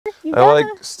I like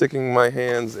sticking my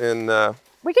hands in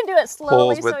we can do it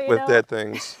slowly holes with, so you with know. dead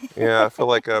things. Yeah, I feel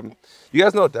like, you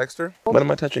guys know Dexter? What am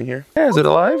I touching here? Yeah, is it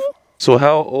alive? So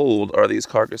how old are these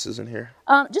carcasses in here?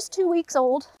 Just 2 weeks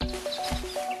old.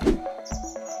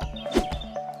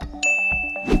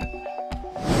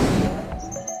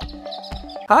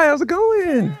 Hi, how's it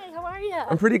going? Hi, how are you?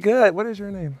 I'm pretty good. What is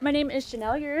your name? My name is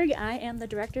Genelle Uhrig. I am the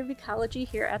Director of Ecology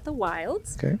here at the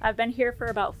Wilds. Okay. I've been here for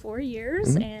about 4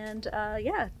 years, and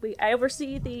yeah, I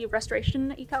oversee the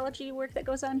restoration ecology work that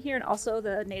goes on here and also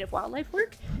the native wildlife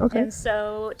work. Okay. And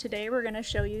so today we're going to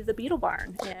show you the beetle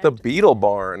barn. The beetle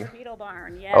barn? The beetle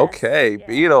barn, yes. Okay, yes.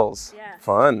 Beetles. Yes.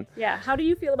 Fun. Yeah, how do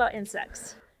you feel about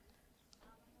insects?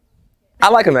 I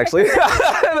like them, actually.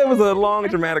 That was a long,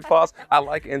 dramatic pause. I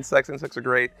like insects. Insects are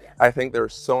great. Yes. I think they're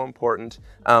so important.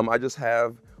 I just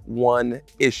have one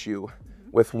issue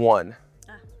with one.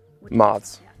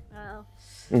 Moths.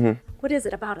 Yeah. What is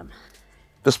it about them?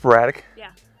 They're sporadic.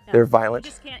 Yeah. They're violent. You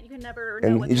just can't, you can never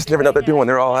know what you just never know what they're doing.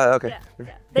 They're all, okay. Yeah.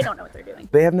 They don't know what they're doing.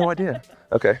 They have no idea.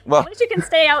 Okay, well. At least you can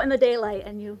stay out in the daylight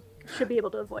and you should be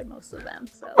able to avoid most of them.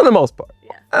 So. For the most part.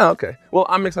 Yeah. Oh, okay. Well,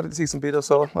 I'm excited to see some beetles,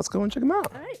 so let's go and check them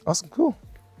out. All right. Awesome, cool.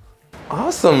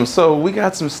 Awesome, so we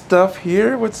got some stuff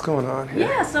here. What's going on here?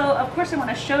 Yeah, so of course I want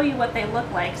to show you what they look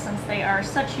like since they are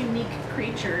such unique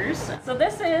creatures. So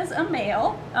this is a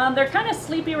male. They're kind of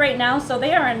sleepy right now, so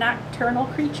they are a nocturnal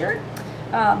creature.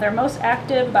 They're most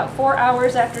active about 4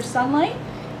 hours after sunlight.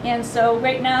 And so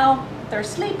right now they're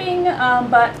sleeping,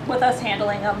 but with us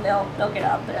handling them, they'll get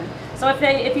up. And so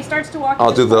if he starts to walk,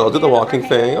 I'll do the walking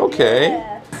thing. Okay.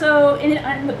 Yeah. So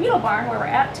in the beetle barn where we're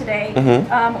at today,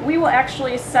 we will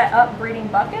actually set up breeding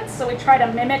buckets. So we try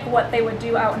to mimic what they would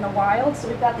do out in the wild. So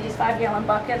we've got these 5-gallon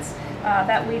buckets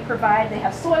that we provide. They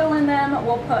have soil in them.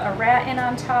 We'll put a rat in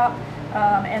on top,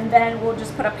 and then we'll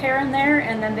just put a pair in there,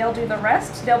 and then they'll do the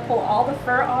rest. They'll pull all the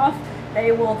fur off.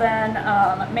 They will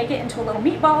then make it into a little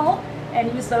meatball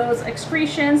and use those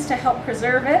excretions to help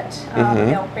preserve it.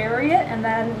 They'll bury it and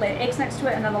then lay eggs next to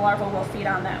it, and then the larva will feed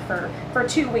on that for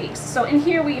 2 weeks. So in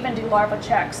here we even do larva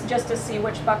checks just to see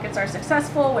which buckets are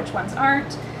successful, which ones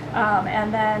aren't,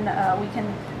 and then we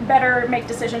can better make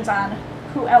decisions on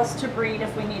who else to breed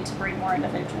if we need to breed more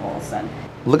individuals. And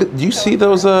look at, do you see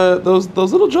those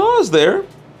little jaws there?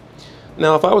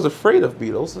 Now, if I was afraid of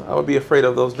beetles, I would be afraid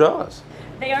of those jaws.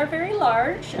 They are very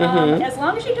large. As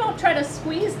long as you don't try to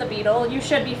squeeze the beetle, you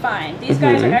should be fine. These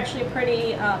guys are actually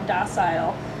pretty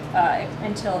docile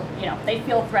until they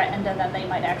feel threatened, and then they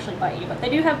might actually bite you. But they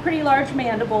do have pretty large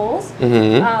mandibles.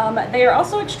 They are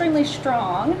also extremely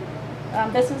strong.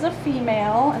 This is a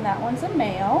female, and that one's a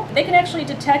male. They can actually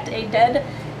detect a dead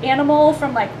animal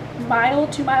from like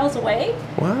 2 miles away.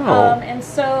 Wow. And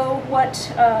so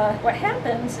what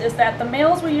happens is that the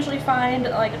males will usually find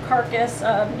like a carcass,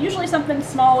 usually something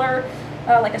smaller,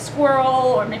 like a squirrel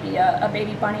or maybe a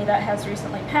baby bunny that has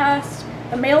recently passed.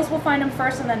 The males will find them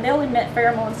first, and then they'll emit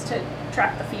pheromones to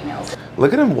attract the females.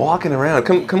 Look at him walking around.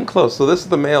 Come close. So this is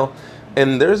the male,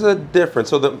 and there's a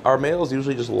difference. So are males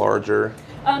usually just larger?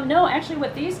 No, actually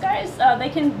with these guys,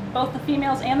 both the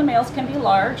females and the males can be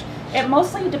large. It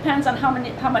mostly depends on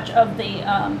how much of the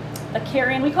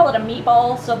carrion, we call it a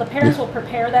meatball, so the parents will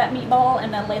prepare that meatball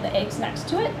and then lay the eggs next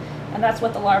to it, and that's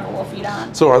what the larva will feed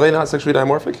on. So are they not sexually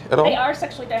dimorphic at all? They are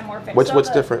sexually dimorphic. What's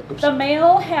different? Oops. The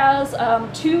male has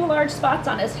 2 large spots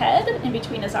on his head in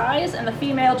between his eyes, and the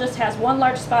female just has 1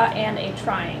 large spot and a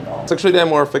triangle. Sexually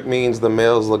dimorphic means the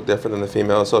males look different than the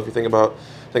females. So if you think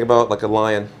about like a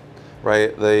lion,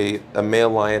 right? A male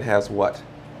lion has what?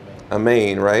 A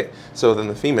mane, right? So then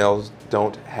the females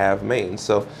don't have manes.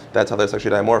 So that's how they're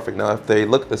sexually dimorphic. Now, if they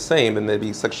look the same, then they'd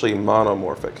be sexually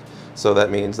monomorphic. So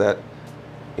that means that,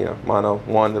 mono,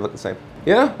 one, they look the same.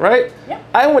 Yeah, right? Yep.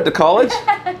 I went to college.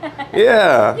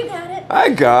 Yeah. You got it. I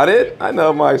got it. I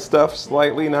know my stuff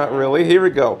slightly, not really. Here we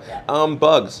go.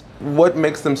 Bugs. What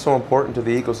makes them so important to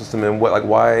the ecosystem, and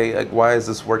why is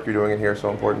this work you're doing in here so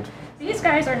important? These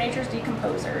guys are nature's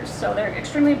decomposers, so they're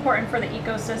extremely important for the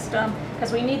ecosystem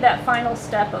because we need that final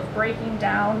step of breaking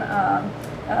down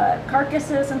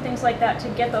carcasses and things like that to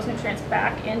get those nutrients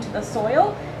back into the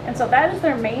soil. And so that is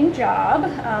their main job,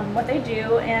 what they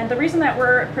do. And the reason that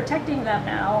we're protecting them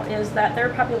now is that their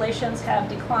populations have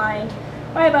declined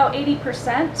by about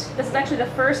 80%. This is actually the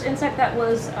first insect that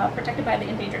was protected by the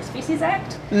Endangered Species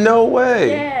Act. No way!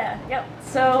 Yeah, yep.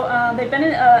 So they've been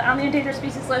on the endangered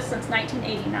species list since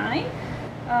 1989.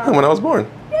 When I was born.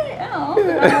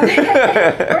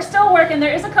 We're still working.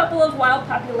 There is a couple of wild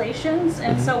populations,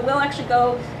 and so we'll actually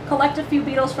go collect a few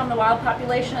beetles from the wild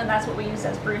population, and that's what we use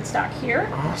as broodstock here.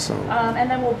 Awesome. And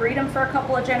then we'll breed them for a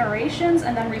couple of generations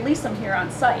and then release them here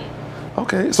on site. Okay.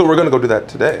 Okay, so we're gonna go do that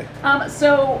today.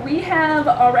 So we have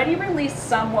already released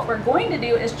some. What we're going to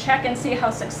do is check and see how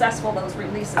successful those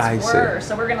releases were.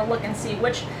 So we're going to look and see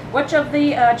which of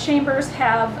the chambers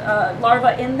have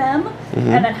larvae in them,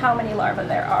 and then how many larvae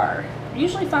there are.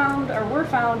 Usually found, or were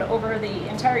found, over the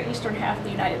entire eastern half of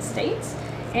the United States.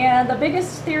 And the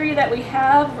biggest theory that we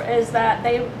have is that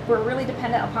they were really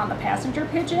dependent upon the passenger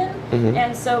pigeon.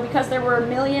 And so because there were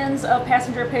millions of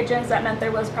passenger pigeons, that meant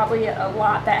there was probably a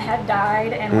lot that had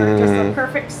died and were just the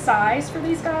perfect size for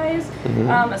these guys.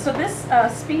 So this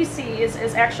species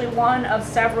is actually one of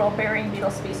several burying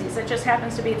beetle species. It just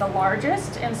happens to be the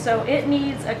largest, and so it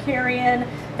needs a carrion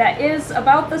that is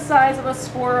about the size of a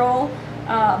squirrel,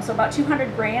 so about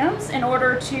 200 grams, in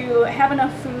order to have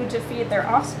enough food to feed their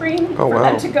offspring, for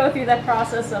them to go through that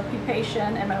process of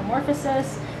pupation and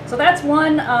metamorphosis. So that's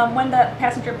one. When the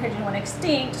passenger pigeon went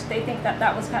extinct, they think that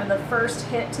that was kind of the first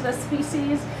hit to the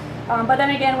species. But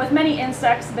then again, with many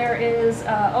insects, there is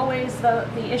always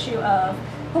the issue of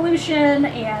pollution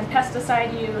and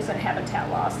pesticide use and habitat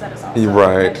loss that has also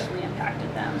negatively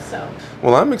impacted them. So,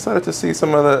 well, I'm excited to see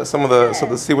some of the so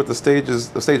to see what the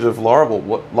stage of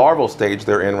larval stage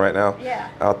they're in right now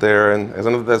out there, and as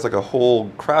I know there's like a whole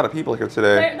crowd of people here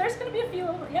today. There's going to be a few,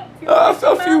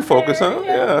 a few folks, huh?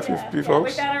 Yeah, a few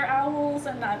folks. We've got our owls,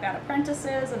 and I've got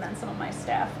apprentices, and then some of my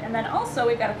staff, and then also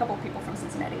we've got a couple people from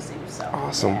Cincinnati Zoo. So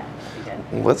awesome.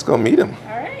 Well, let's go meet them.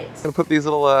 All right. I'm gonna put these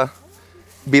little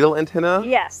beetle antenna.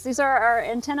 Yes, these are our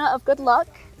antenna of good luck.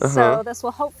 So this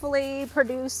will hopefully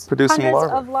produce hundreds some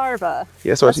larvae. of larvae.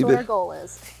 Yeah, so that's what our goal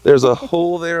is. There's a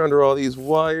hole there under all these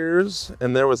wires,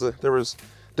 and there was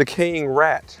decaying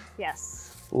rat.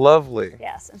 Yes. Lovely.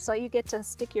 Yes, and so you get to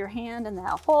stick your hand in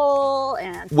that hole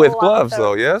and with gloves,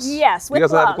 though. Yes. Yes, with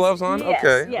gloves. You guys have gloves on? Yes,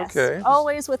 okay. Yes. Okay.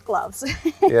 Always with gloves.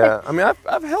 Yeah, I mean,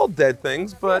 I've held dead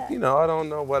things, but you know, I don't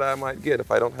know what I might get if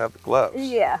I don't have the gloves.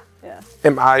 Yeah. Yeah.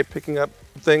 Am I picking up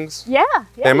things? Yeah.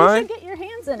 Am you I? should get your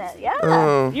hands in it.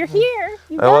 Yeah. You're here.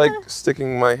 I like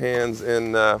sticking my hands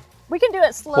in. We can do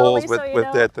it slowly, holes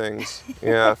with dead things.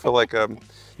 Yeah, I feel like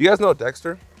you guys know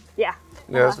Dexter? Yeah.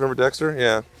 You guys remember Dexter?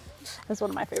 Yeah. That's one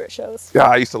of my favorite shows. Yeah,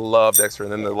 I used to love Dexter,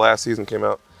 and then the last season came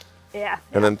out. Yeah.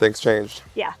 And then things changed.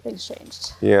 Yeah, things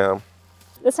changed. Yeah.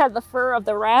 This had the fur of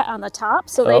the rat on the top,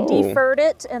 so they defurred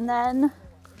it, and then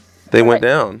they went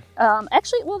down.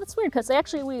 Actually, well, that's weird because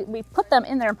we put them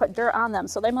in there and put dirt on them,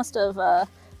 so they must have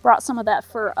brought some of that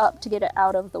fur up to get it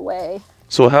out of the way.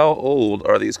 So how old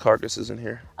are these carcasses in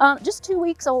here? Just 2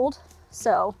 weeks old,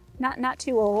 so not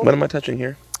too old. What am I touching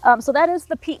here? So that is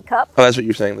the peat cup. Oh, that's what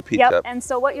you're saying, the peat cup. And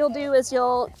so what you'll do is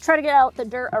you'll try to get out the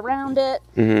dirt around it,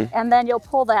 and then you'll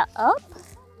pull that up.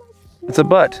 It's a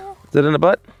butt. Is it in a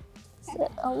butt? Is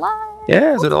it alive?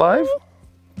 Yeah, is it alive?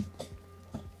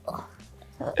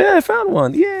 Yeah, I found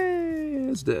one.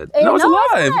 Yay, it's dead. No, it's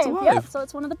alive. It's alive. Yep, so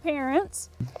it's one of the parents.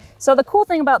 So the cool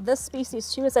thing about this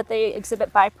species too is that they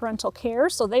exhibit biparental care,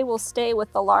 so they will stay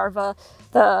with the larva.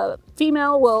 The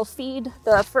female will feed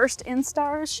the first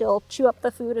instars. She'll chew up the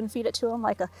food and feed it to them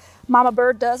like a mama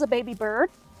bird does a baby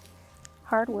bird.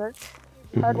 Hard work.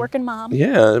 Hard working mom.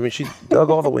 Yeah, I mean, she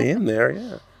dug all the way in there,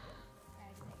 yeah.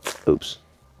 Oops.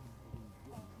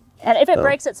 And if it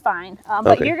breaks, it's fine.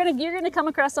 But you're gonna come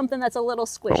across something that's a little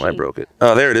squishy. Oh, I broke it.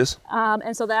 Oh, there it is.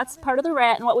 And so that's part of the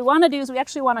rat. And what we want to do is we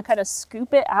actually want to kind of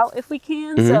scoop it out if we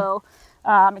can. So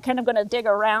I'm kind of going to dig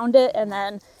around it, and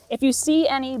then if you see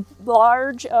any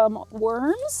large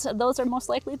worms, those are most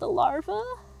likely the larvae.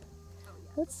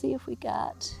 Let's see if we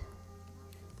got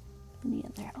any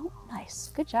in there. Oh, nice.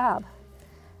 Good job.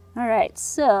 All right,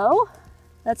 so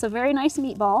that's a very nice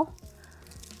meatball.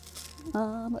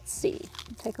 Let's see,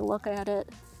 take a look at it.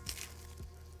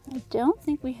 I don't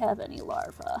think we have any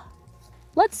larvae.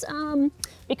 Let's,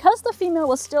 because the female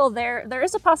was still there, there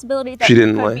is a possibility that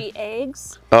there could be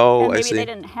eggs. Oh, and maybe I see. they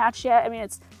didn't hatch yet. I mean,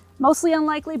 it's mostly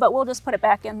unlikely, but we'll just put it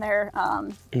back in there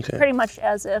pretty much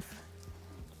as if,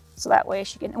 so that way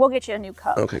we'll get you a new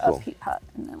cup of peat pot,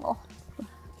 and then we'll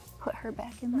put her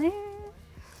back in there.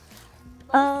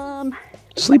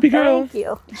 Sleepy girl. Thank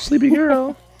you. Sleepy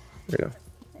girl. There you go.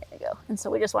 Go. And so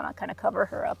we just want to kind of cover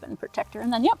her up and protect her,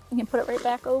 and then we can put it right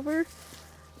back over.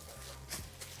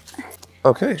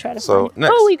 Okay, so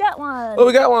next. Oh, we got one. Oh,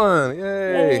 we got one.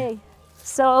 Yay.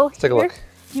 So let's take a look.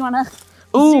 You want to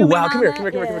Ooh, wow, come here.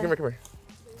 Look at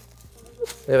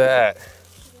that.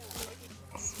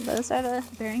 So those are the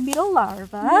bearing beetle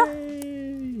larvae.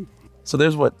 Yay. So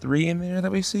there's what, 3 in there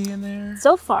that we see in there?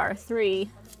 So far, 3.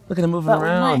 Look at them moving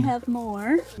around. We might have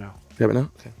more. No. You have it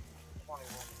now? Okay.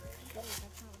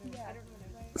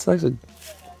 It's like a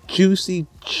juicy,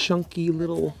 chunky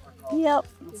little... Yep.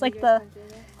 It's like the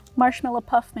Marshmallow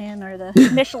Puff Man or the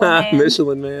Michelin Man.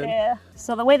 Michelin Man. Yeah.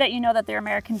 So the way that you know that they're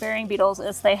American burying beetles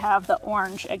is they have the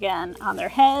orange again on their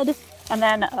head and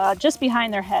then just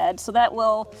behind their head. So that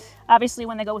will, obviously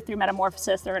when they go through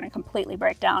metamorphosis, they're going to completely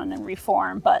break down and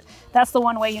reform. But that's the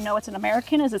one way you know it's an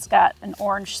American is it's got an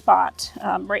orange spot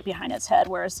right behind its head.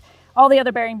 Whereas all the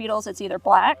other burying beetles, it's either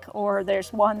black or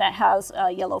there's one that has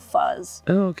a yellow fuzz.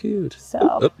 Oh, cute. So.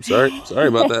 Oh, sorry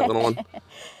about that little one.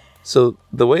 So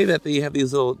the way that they have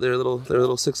these their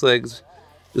little 6 legs,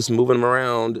 just moving them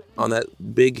around on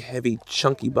that big, heavy,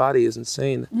 chunky body is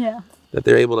insane. Yeah. That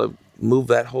they're able to move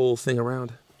that whole thing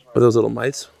around. Are those little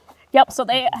mites? Yep, so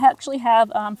they actually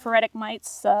have phoretic mites,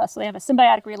 so they have a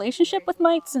symbiotic relationship with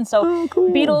mites, and so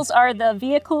cool. Beetles are the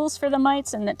vehicles for the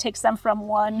mites, and it takes them from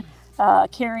one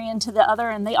carrion to the other,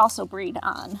 and they also breed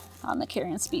on the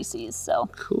carrion species. So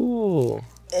cool.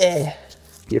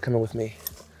 You're coming with me.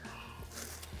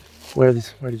 Where'd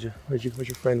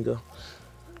your friend go?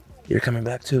 You're coming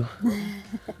back too.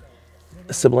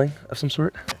 A sibling of some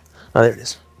sort? Oh, there it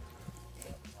is.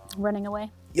 Running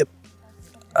away. Yep.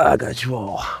 I got you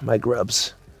all, my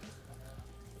grubs.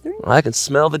 I can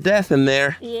smell the death in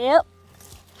there. Yep.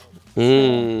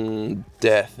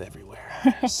 Death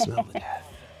everywhere. Smell the death.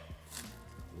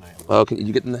 Oh, can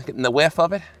you get in the whiff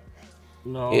of it?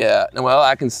 No. Yeah. Well,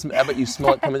 I bet you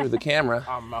smell it coming through the camera.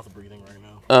 I'm mouth breathing right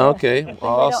now. Oh, okay.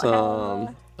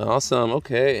 Awesome. Awesome.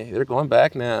 Okay, they're going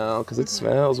back now because it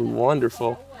smells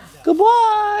wonderful.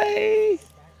 Goodbye.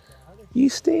 You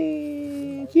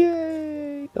stink.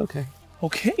 Yay. Okay.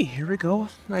 Okay, here we go.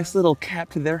 Nice little cap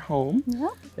to their home.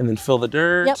 Yep. And then fill the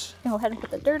dirt. Yep. Go ahead and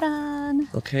put the dirt on.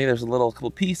 Okay, there's a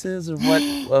couple pieces of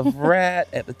rat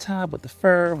at the top with the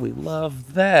fur. We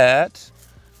love that.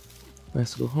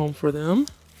 Nice little home for them.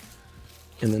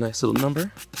 And the nice little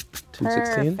number,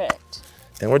 216. Perfect.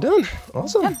 And we're done.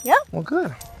 Awesome. Yep. Well,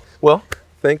 good. Well,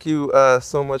 thank you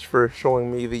so much for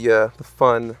showing me the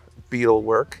fun beetle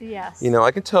work. Yes. You know,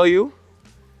 I can tell you,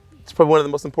 it's probably one of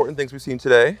the most important things we've seen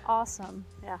today. Awesome.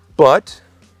 Yeah. But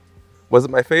was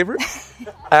it my favorite?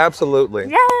 Absolutely.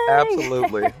 Yay!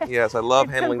 Absolutely. Yes, I love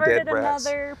handling dead rats.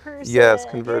 Another person. Yes,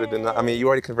 converted. Yay. I mean, you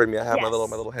already converted me. I have my Yes.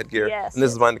 little headgear. Yes, And this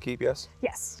yes. is mine to keep. Yes.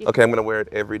 Yes. Okay, I'm gonna wear it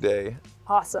every day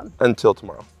Awesome. until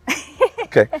tomorrow.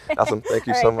 Okay. Awesome. Thank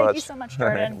you All so right, much. Thank you so much,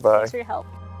 Jordan. Bye. Thanks for your help.